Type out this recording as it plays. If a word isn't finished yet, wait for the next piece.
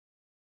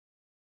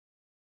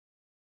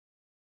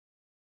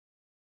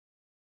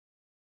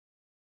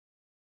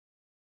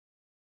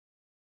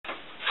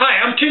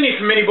Hi, I'm Tinny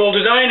from Mini Bowl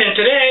Design, and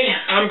today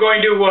I'm going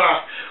to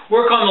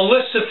work on the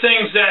list of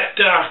things that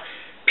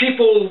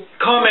people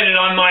commented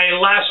on my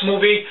last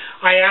movie.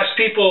 I asked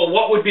people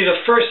what would be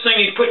the first thing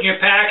you'd put in your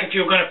pack if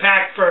you were going to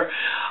pack for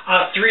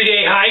a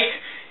 3-day hike,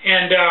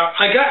 and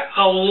I got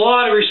a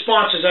lot of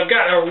responses. I've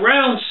got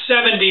around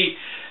 70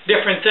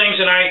 different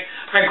things, and I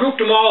grouped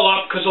them all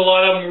up because a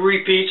lot of them were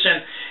repeats,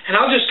 and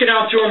I'll just get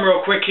down through them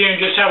real quick here and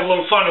just have a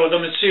little fun with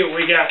them and see what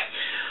we got.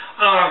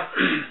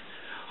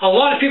 A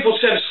lot of people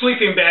said a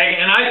sleeping bag,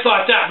 and I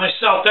thought that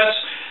myself.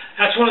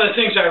 That's one of the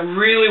things I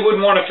really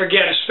wouldn't want to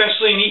forget,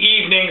 especially in the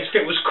evening if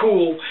it was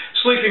cool.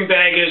 Sleeping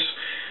bag is,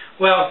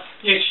 well,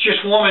 it's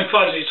just warm and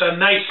fuzzy. It's a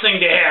nice thing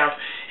to have,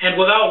 and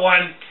without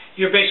one,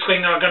 you're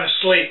basically not going to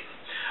sleep.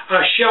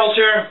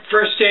 Shelter,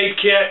 first aid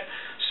kit,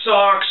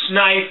 socks,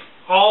 knife,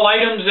 all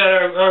items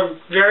that are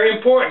very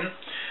important.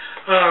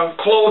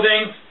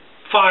 Clothing,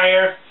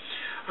 fire.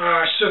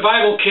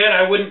 Survival kit,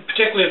 I wouldn't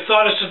particularly have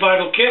thought of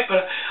survival kit,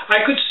 but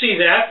I could see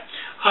that.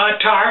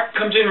 Tarp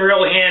comes in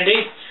real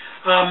handy.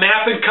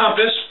 Map and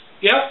compass,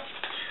 yep.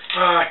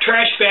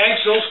 Trash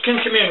bags, those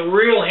can come in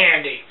real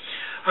handy.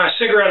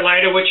 Cigarette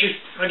lighter, which is,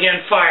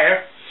 again,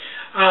 fire.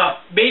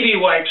 Baby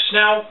wipes.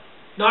 Now,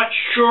 not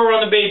sure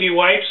on the baby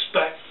wipes,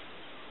 but,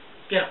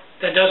 yeah,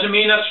 that doesn't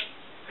mean it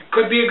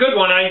could be a good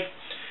one. I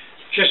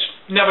just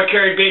never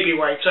carried baby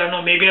wipes. I don't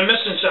know, maybe I'm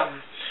missing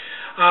something.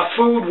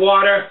 Food,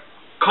 water,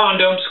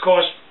 condoms, of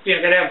course, you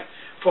gotta have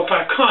 4 or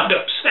 5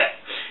 condoms.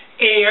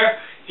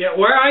 Air, yeah,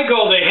 where I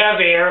go they have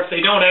air. If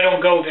they don't, I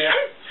don't go there.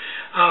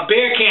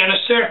 Bear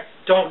canister,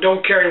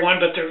 don't carry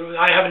one, but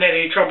I haven't had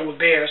any trouble with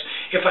bears.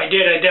 If I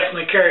did, I'd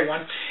definitely carry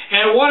one.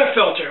 And a water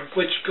filter,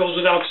 which goes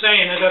without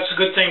saying, and that's a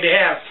good thing to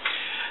have.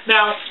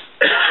 Now,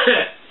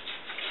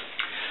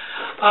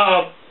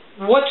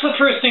 what's the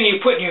first thing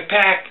you put in your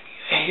pack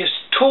is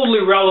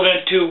totally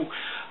relevant to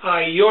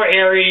your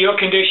area, your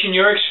condition,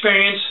 your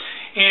experience,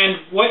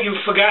 and what you've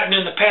forgotten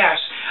in the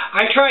past.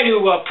 I try to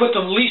put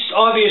the least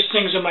obvious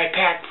things in my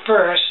pack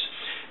first,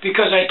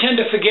 because I tend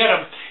to forget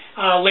them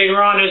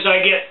later on as I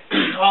get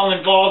all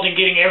involved in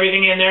getting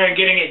everything in there and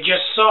getting it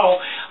just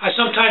so. I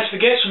sometimes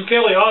forget some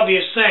fairly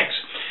obvious things.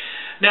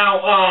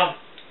 Now,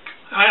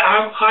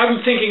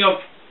 I'm thinking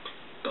of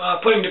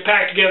putting the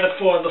pack together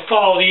for the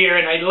fall of the year,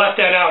 and I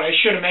left that out. I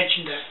should have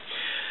mentioned that.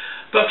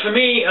 But for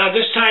me,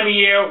 this time of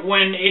year,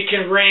 when it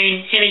can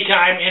rain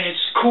anytime and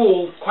it's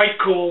cool, quite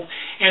cool,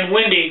 and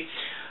windy,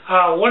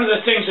 one of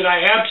the things that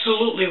I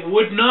absolutely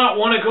would not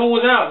want to go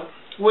without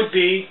would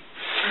be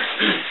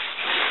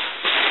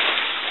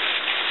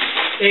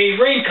a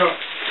raincoat.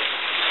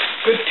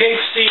 Good tape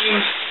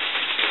seam,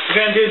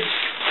 vented,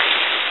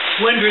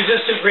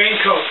 wind-resistant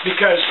raincoat,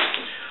 because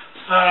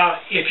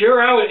if you're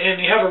out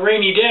and you have a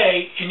rainy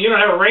day and you don't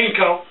have a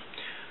raincoat,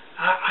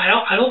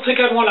 I don't think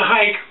I'd want to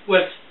hike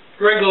with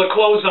regular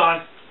clothes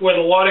on where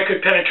the water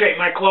could penetrate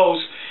my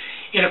clothes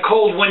in a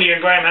cold, windy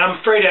environment. I'm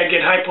afraid I'd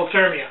get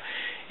hypothermia.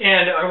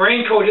 And a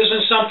raincoat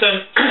isn't something,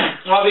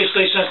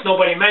 obviously since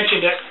nobody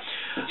mentioned it,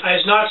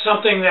 is not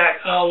something that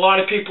a lot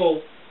of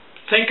people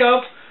think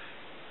of.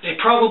 They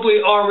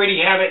probably already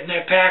have it in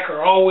their pack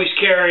or always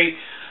carry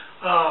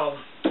a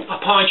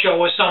poncho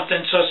or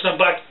something. So it's not,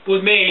 but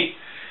with me,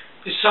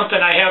 it's something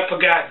I have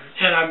forgotten,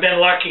 and I've been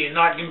lucky and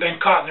not been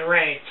caught in the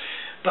rain.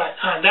 But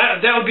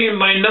that would be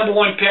my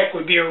 #1 pick,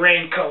 would be a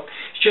raincoat.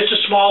 It's just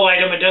a small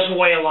item, it doesn't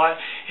weigh a lot,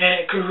 and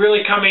it could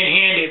really come in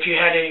handy if you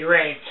had any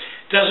rain.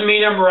 Doesn't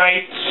mean I'm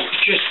right,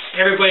 it's just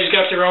everybody's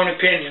got their own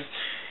opinion.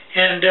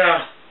 And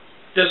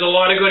there's a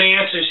lot of good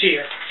answers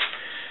here.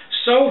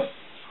 So,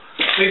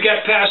 we've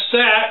got past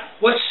that.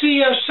 What's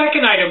the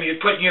second item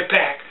you'd put in your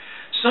pack?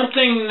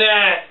 Something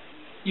that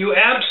you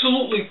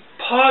absolutely,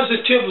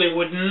 positively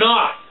would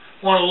not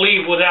want to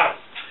leave without.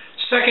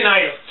 Second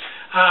item.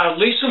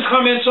 Leave some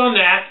comments on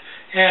that,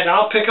 and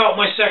I'll pick out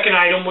my second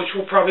item, which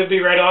will probably be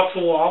right off the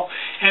wall,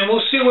 and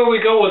we'll see where we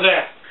go with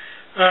that.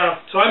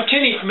 So I'm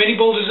Tinny from Mini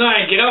Bowl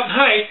Design. Get out and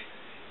hike,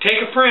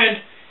 take a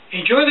friend,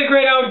 enjoy the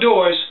great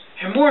outdoors,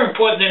 and more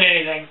important than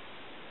anything,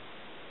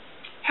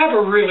 have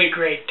a really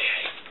great day.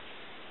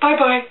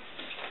 Bye-bye.